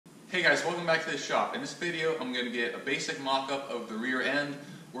Hey guys, welcome back to the shop. In this video I'm going to get a basic mock-up of the rear end,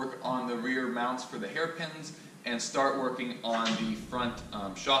 work on the rear mounts for the hairpins, and start working on the front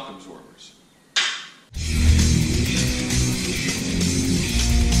shock absorbers.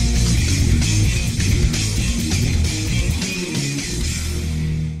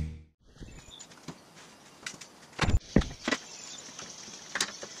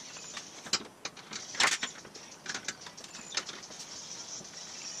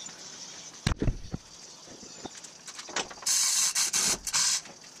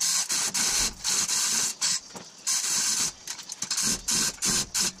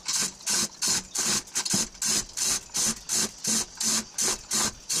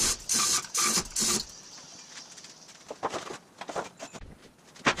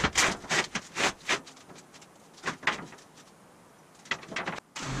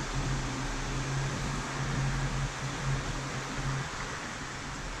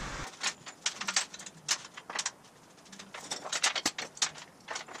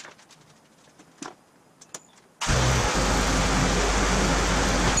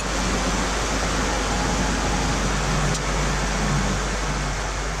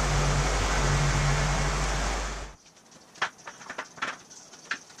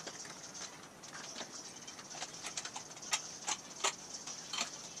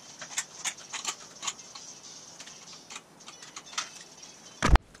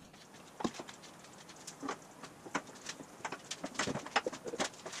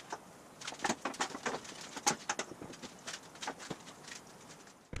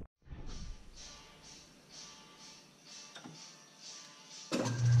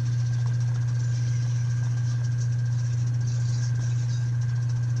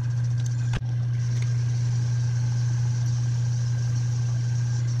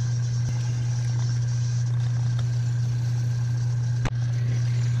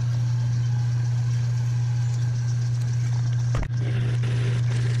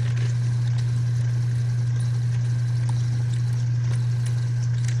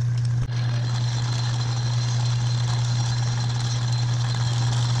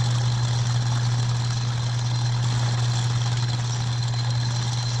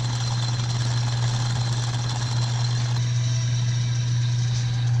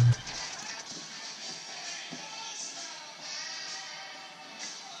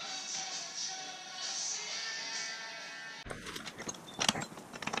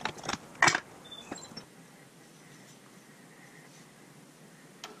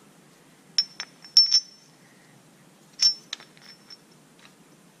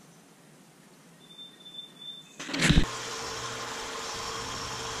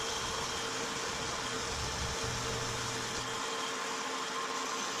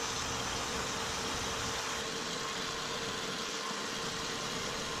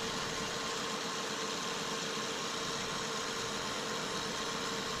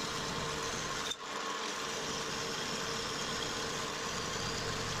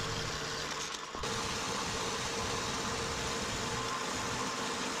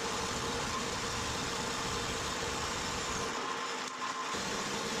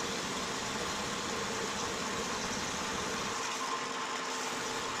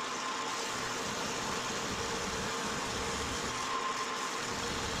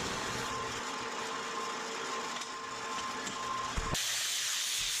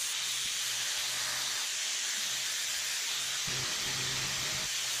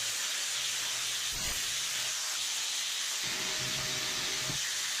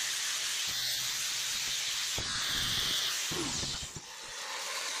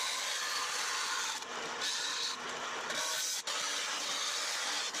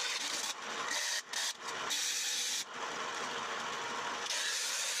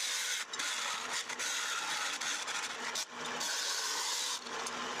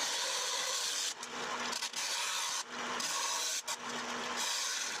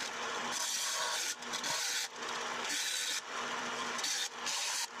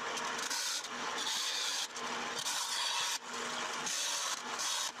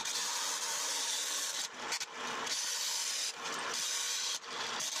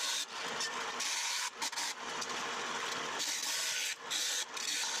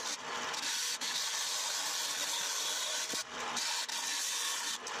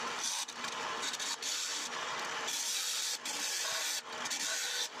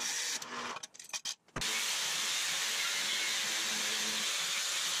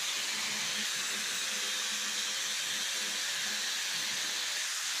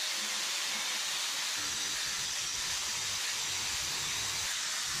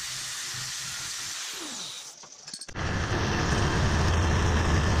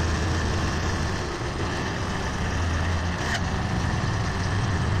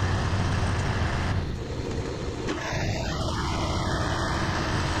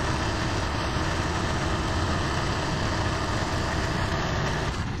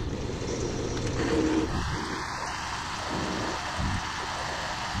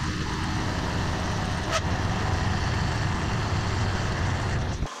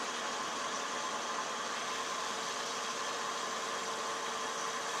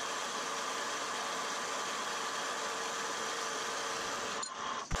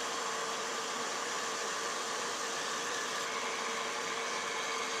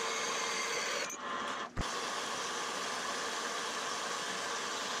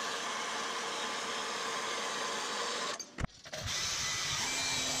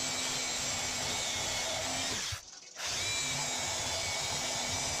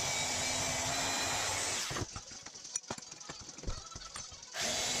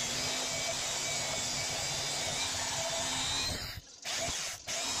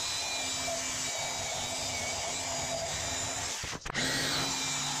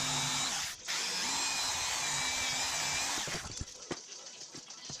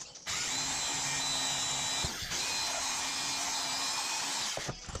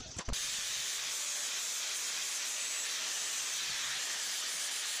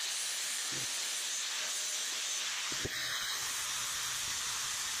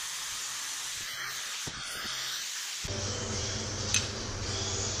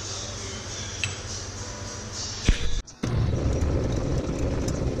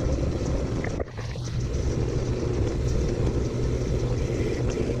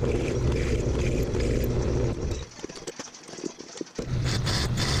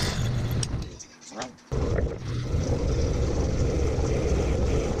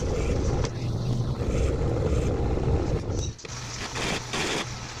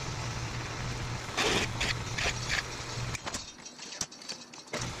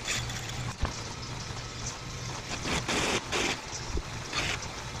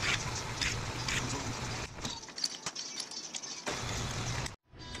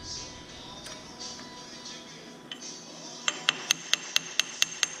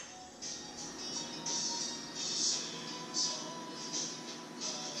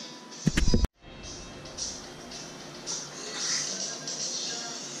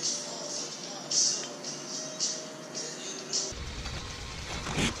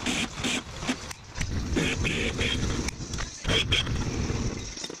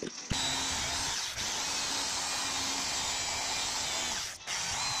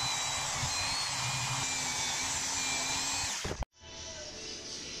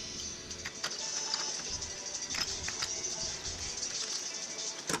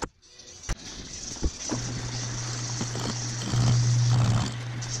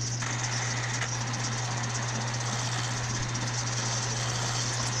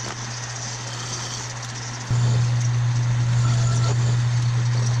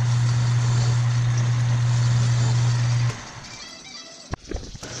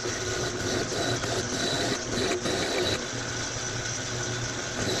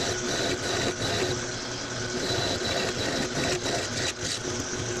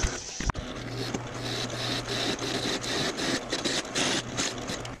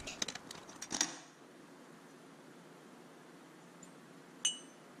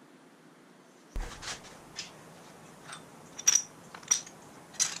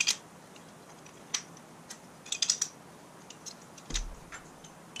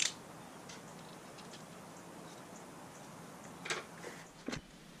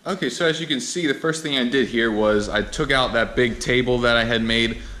 Okay, so as you can see, the first thing I did here was I took out that big table that I had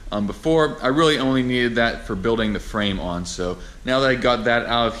made before. I really only needed that for building the frame on, so now that I got that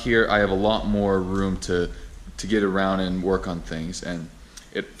out of here, I have a lot more room to get around and work on things, and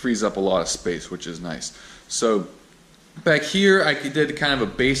it frees up a lot of space, which is nice. So back here I did kind of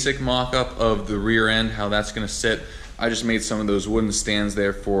a basic mock-up of the rear end, how that's going to sit. I just made some of those wooden stands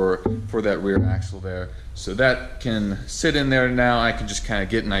there for that rear axle there. So that can sit in there now. I can just kind of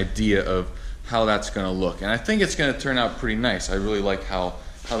get an idea of how that's going to look. And I think it's going to turn out pretty nice. I really like how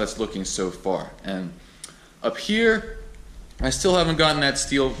that's looking so far. And up here, I still haven't gotten that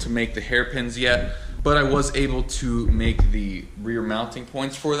steel to make the hairpins yet, but I was able to make the rear mounting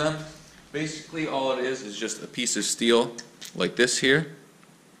points for them. Basically all it is just a piece of steel like this here.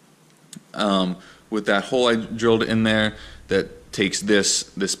 With that hole I drilled in there that takes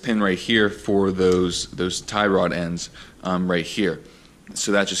this pin right here for those tie rod ends right here.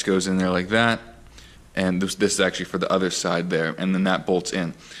 So that just goes in there like that, and this is actually for the other side there, and then that bolts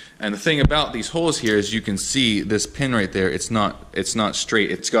in. And the thing about these holes here is you can see this pin right there, it's not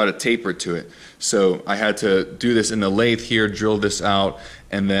straight, it's got a taper to it. So I had to do this in the lathe here, drill this out,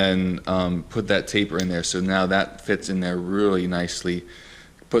 and then put that taper in there. So now that fits in there really nicely.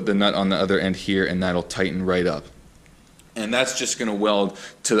 Put the nut on the other end here, and that'll tighten right up. And that's just going to weld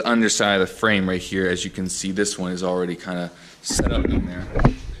to the underside of the frame right here. As you can see, this one is already kind of set up in there.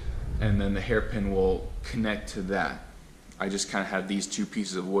 And then the hairpin will connect to that. I just kind of have these two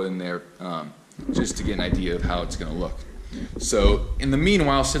pieces of wood in there just to get an idea of how it's going to look. So in the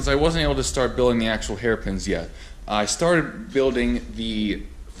meanwhile, since I wasn't able to start building the actual hairpins yet, I started building the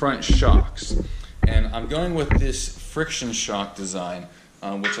front shocks. And I'm going with this friction shock design,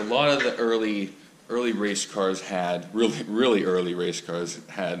 which a lot of the early race cars had, really early race cars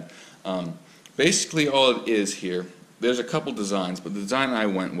had. Basically all it is here, there's a couple designs, but the design I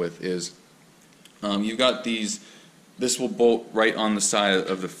went with is you've got this will bolt right on the side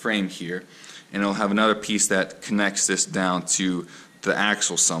of the frame here, and it'll have another piece that connects this down to the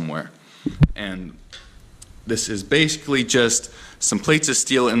axle somewhere. And this is basically just some plates of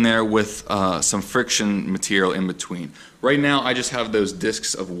steel in there with some friction material in between. Right now I just have those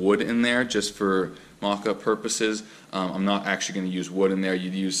discs of wood in there just for mock-up purposes. I'm not actually going to use wood in there.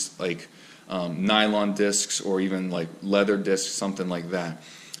 You'd use like nylon discs or even like leather discs, something like that.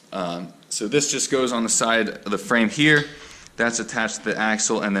 So this just goes on the side of the frame here. That's attached to the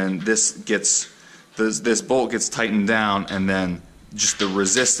axle, and then this bolt gets tightened down, and then just the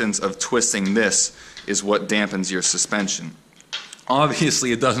resistance of twisting this is what dampens your suspension.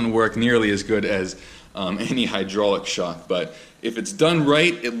 Obviously it doesn't work nearly as good as any hydraulic shock, but if it's done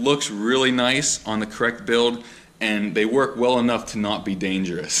right, it looks really nice on the correct build, and they work well enough to not be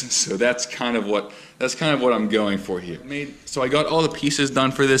dangerous. So that's kind of what I'm going for here. So I got all the pieces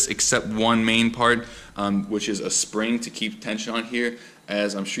done for this except one main part, which is a spring to keep tension on here.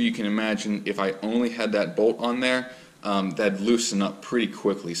 As I'm sure you can imagine, if I only had that bolt on there, that'd loosen up pretty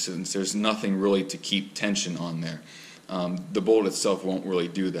quickly since there's nothing really to keep tension on there. The bolt itself won't really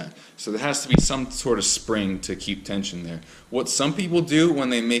do that. So there has to be some sort of spring to keep tension there. What some people do when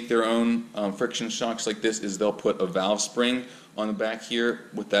they make their own friction shocks like this is they'll put a valve spring on the back here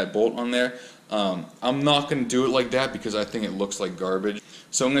with that bolt on there. I'm not going to do it like that because I think it looks like garbage.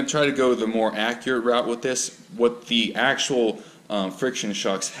 So I'm going to try to go the more accurate route with this. What the actual friction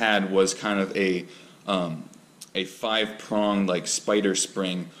shocks had was kind of a 5-pronged like spider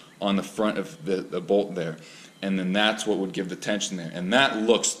spring on the front of the bolt there. And then that's what would give the tension there. And that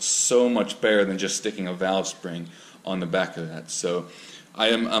looks so much better than just sticking a valve spring on the back of that. So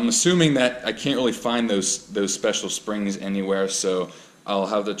I'm assuming that I can't really find those special springs anywhere, so I'll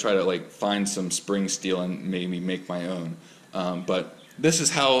have to try to like find some spring steel and maybe make my own. But this is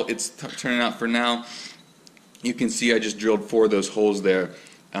how it's turning out for now. You can see I just drilled 4 of those holes there,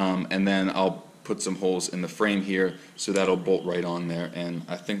 and then I'll put some holes in the frame here so that'll bolt right on there, and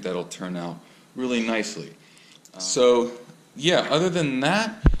I think that'll turn out really nicely. So yeah, other than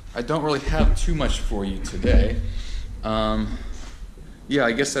that, I don't really have too much for you today. Yeah,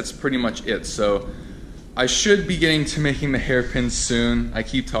 I guess that's pretty much it. So I should be getting to making the hairpins soon. I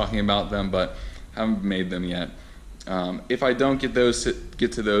keep talking about them, but haven't made them yet. If I don't get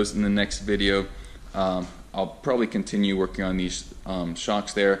to those in the next video, I'll probably continue working on these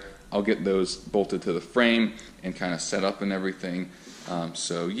shocks there. I'll get those bolted to the frame and kind of set up and everything.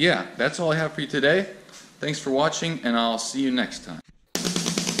 So yeah, that's all I have for you today. Thanks for watching, and I'll see you next time.